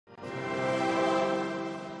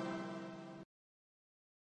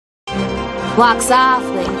Walk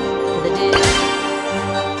softly to the dead.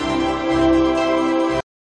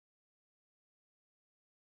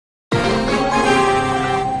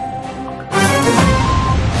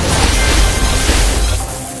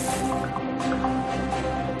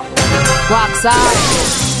 Walk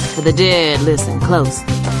softly to the dead. Listen close.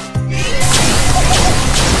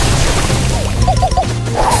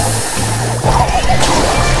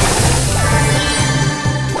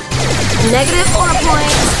 Negative order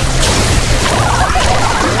points.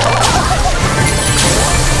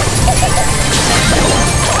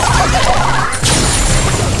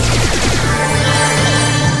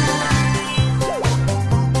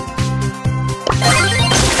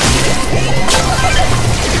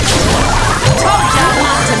 Told y'all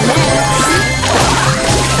not to mess.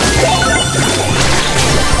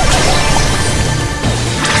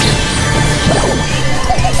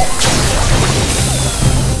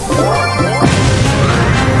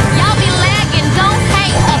 Y'all be lagging, don't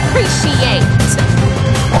hate, appreciate.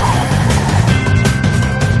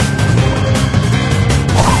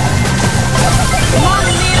 One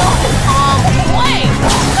meal on way.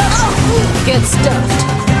 Get stuffed.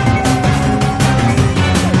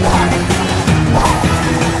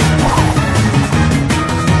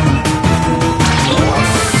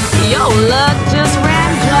 Your luck just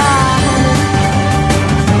ran dry.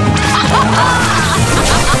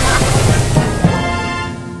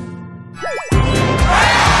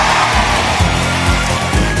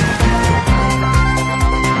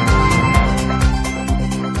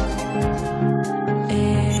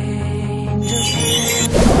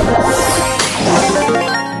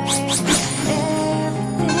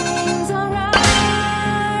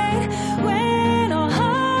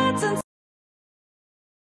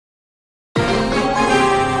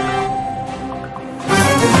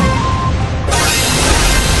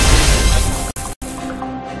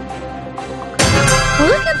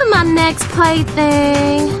 Looking for my next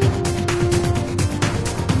plaything.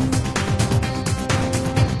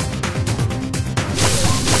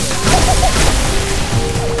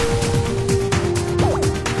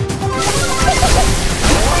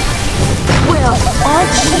 Well,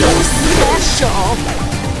 aren't you special?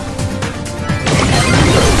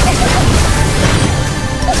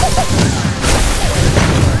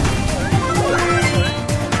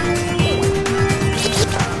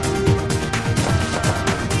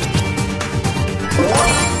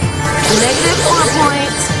 Negative 4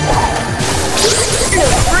 points.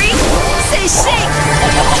 Feel free. Say shake.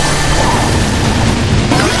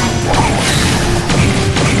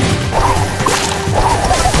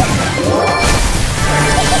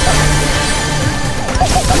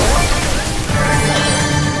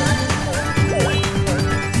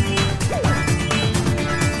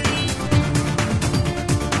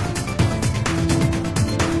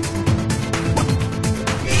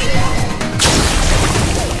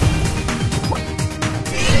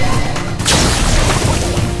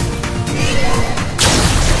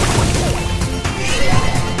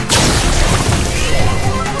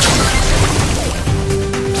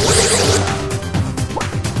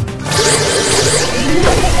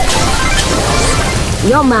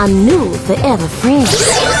 You're my new forever friend.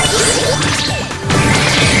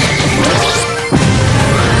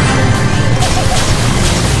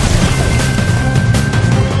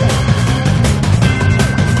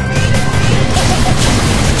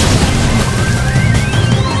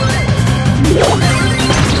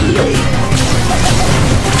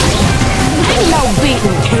 Ain't no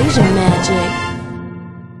beating Asian magic.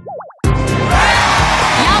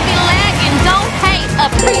 Y'all be lagging, don't hate,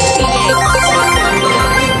 appreciate.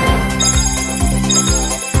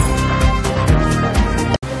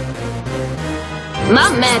 My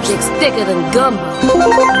magic's thicker than gumbo.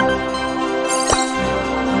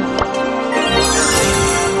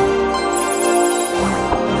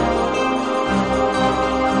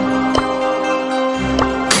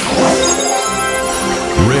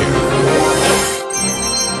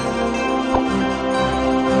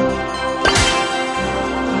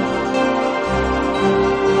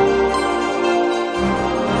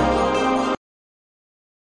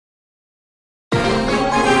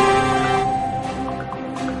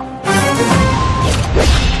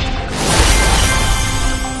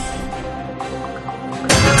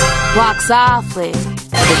 Walk softly.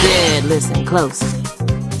 The dead listen close.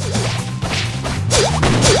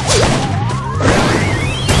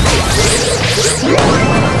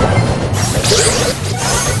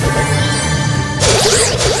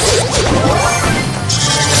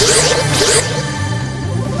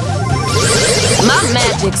 My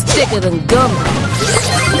magic's thicker than gumbo.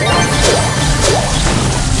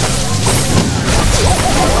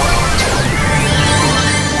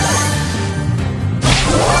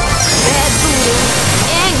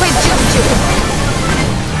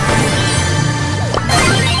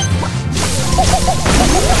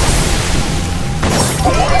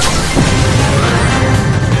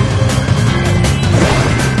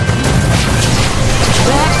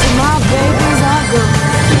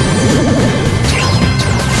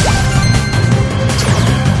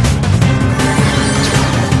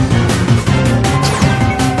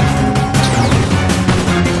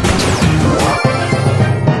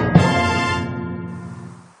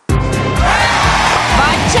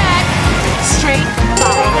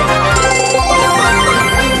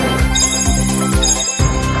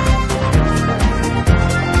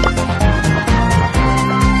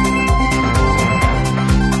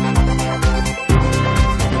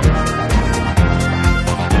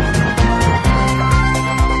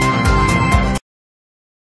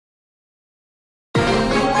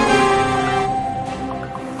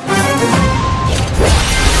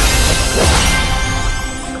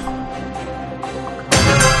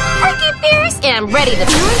 I'm ready to...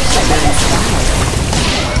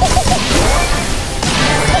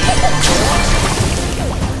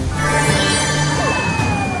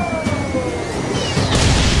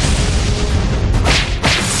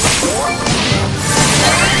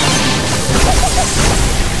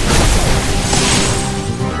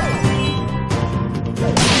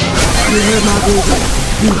 You heard my baby.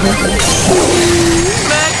 You heard me.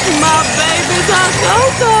 Back to my babies, I go.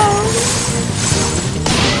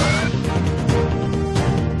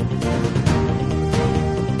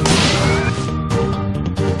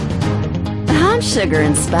 I'm sugar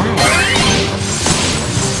inspired.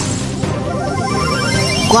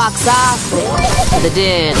 Walk softly, the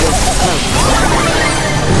dead listen close.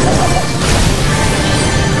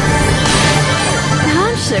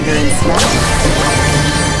 I'm sugar inspired.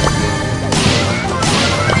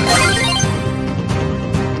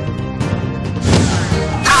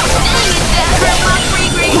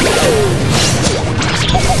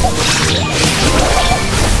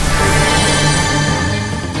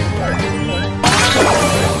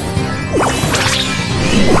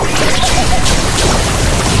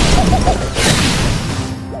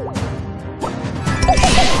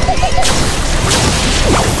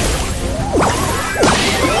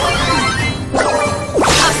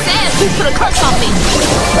 Put a curse on me!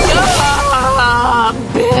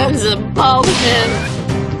 Ben's a potion!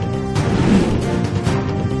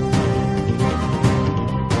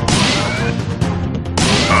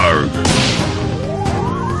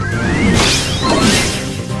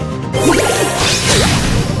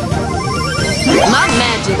 My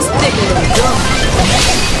magic's thicker than gum.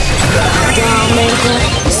 Doll maker,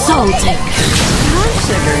 soul taker. I'm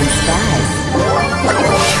sugar and spice.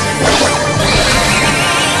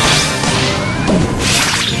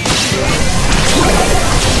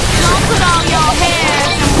 Don't put all your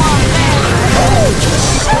hairs in one bag.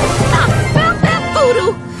 I felt that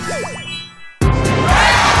voodoo.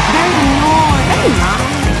 Baby, more, baby, mine.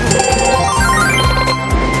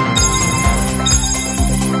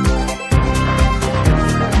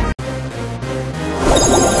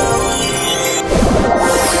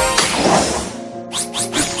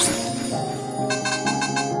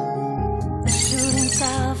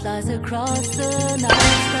 Flies across the night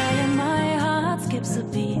sky and my heart skips a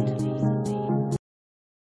beat.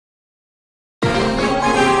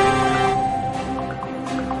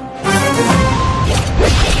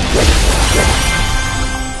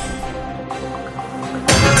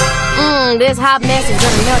 This hot mess is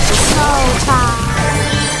gonna melt your soul, child.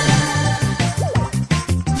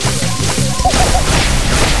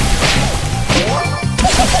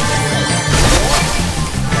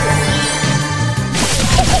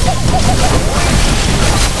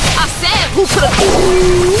 Who put a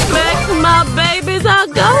back to my babies, I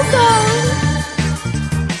go.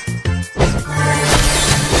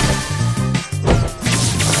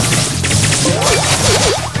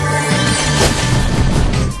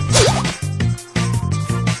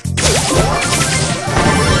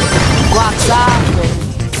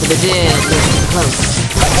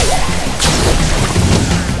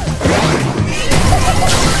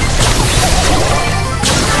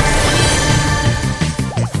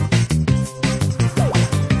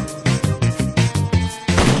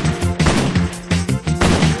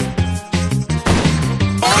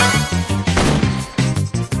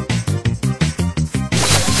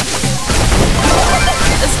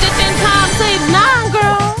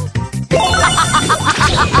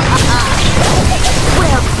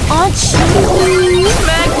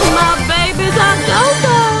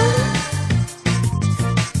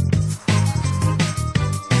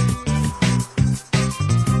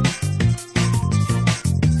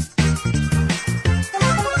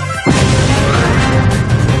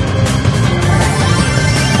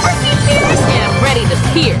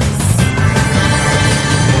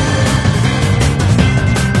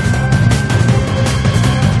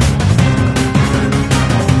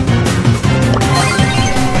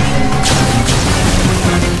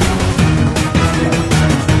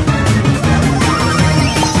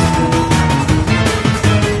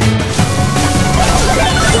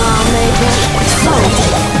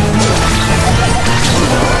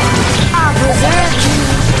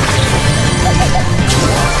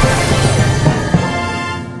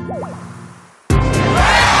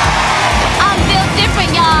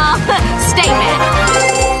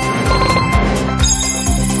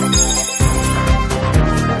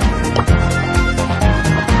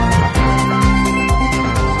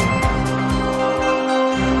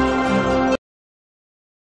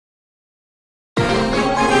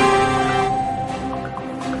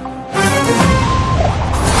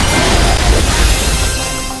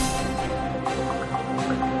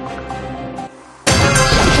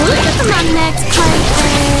 my next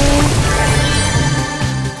plaything.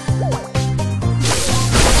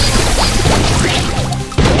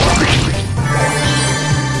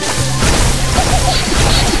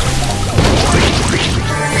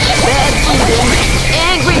 Bad Fiti,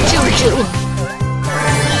 angry Juju.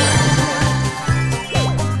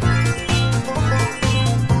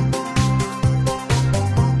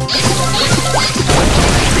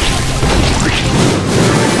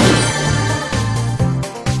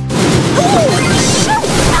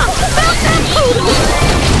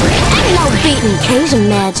 Beating Cajun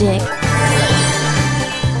magic.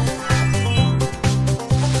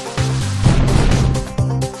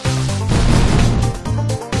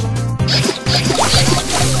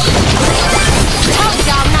 Told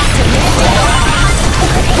y'all not to miss it.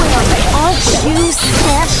 Well, aren't you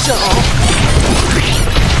special?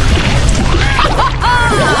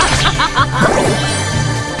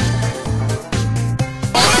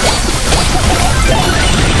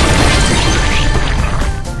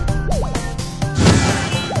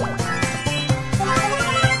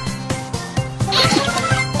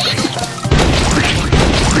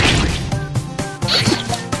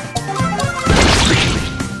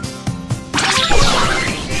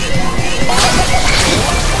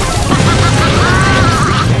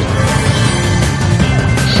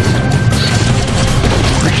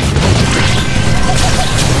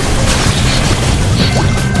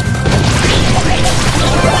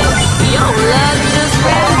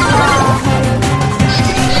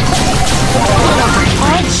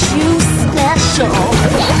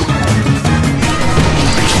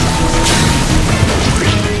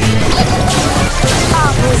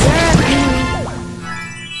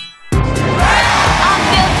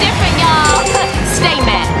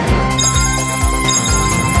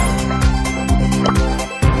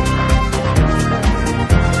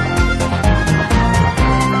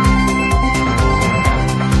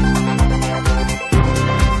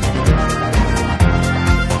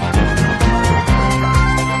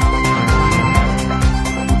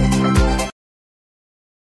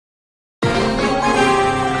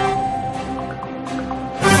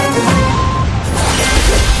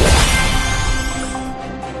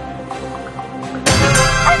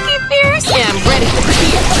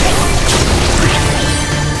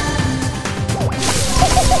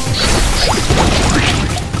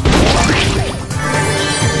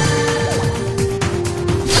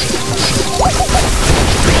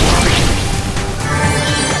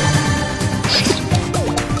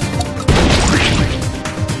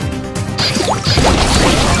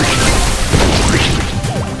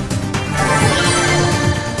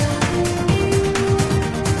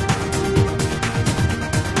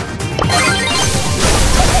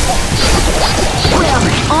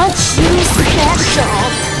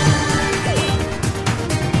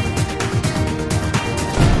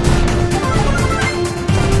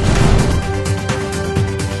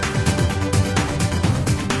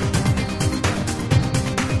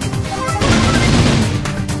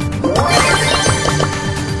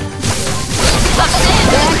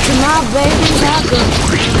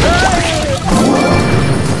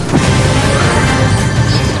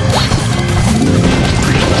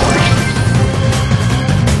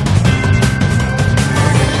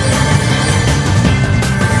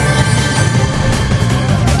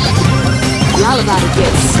 Y'all about to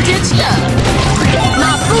get stitched up.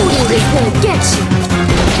 My booty is gonna get you.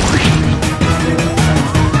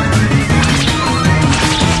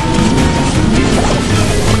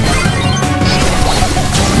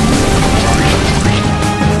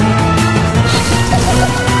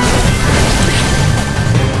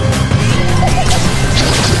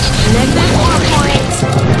 Next at 4 points.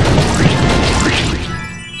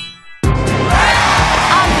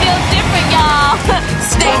 I feel different, y'all.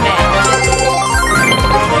 Stay mad.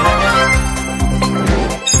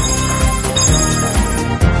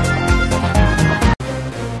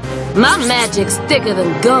 My magic's thicker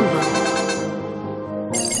than gumbo.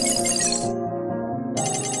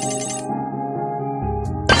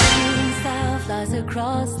 South lies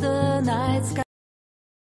across the night sky.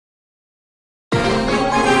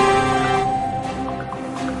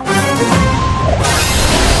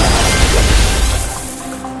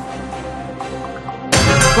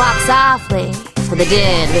 Walk softly, for the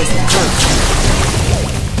dead listen close.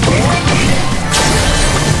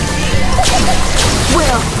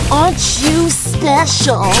 Well, aren't you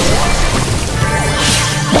special?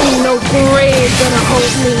 Ain't no grave gonna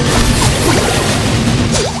hold me.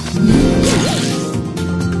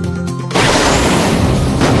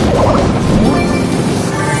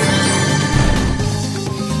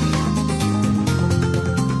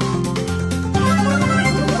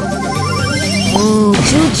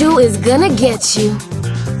 Juju is gonna get you.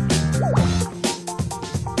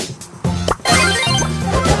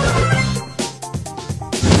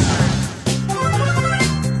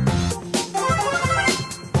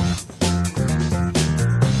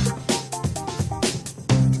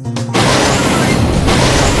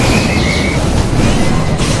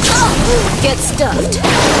 Get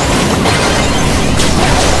stuffed.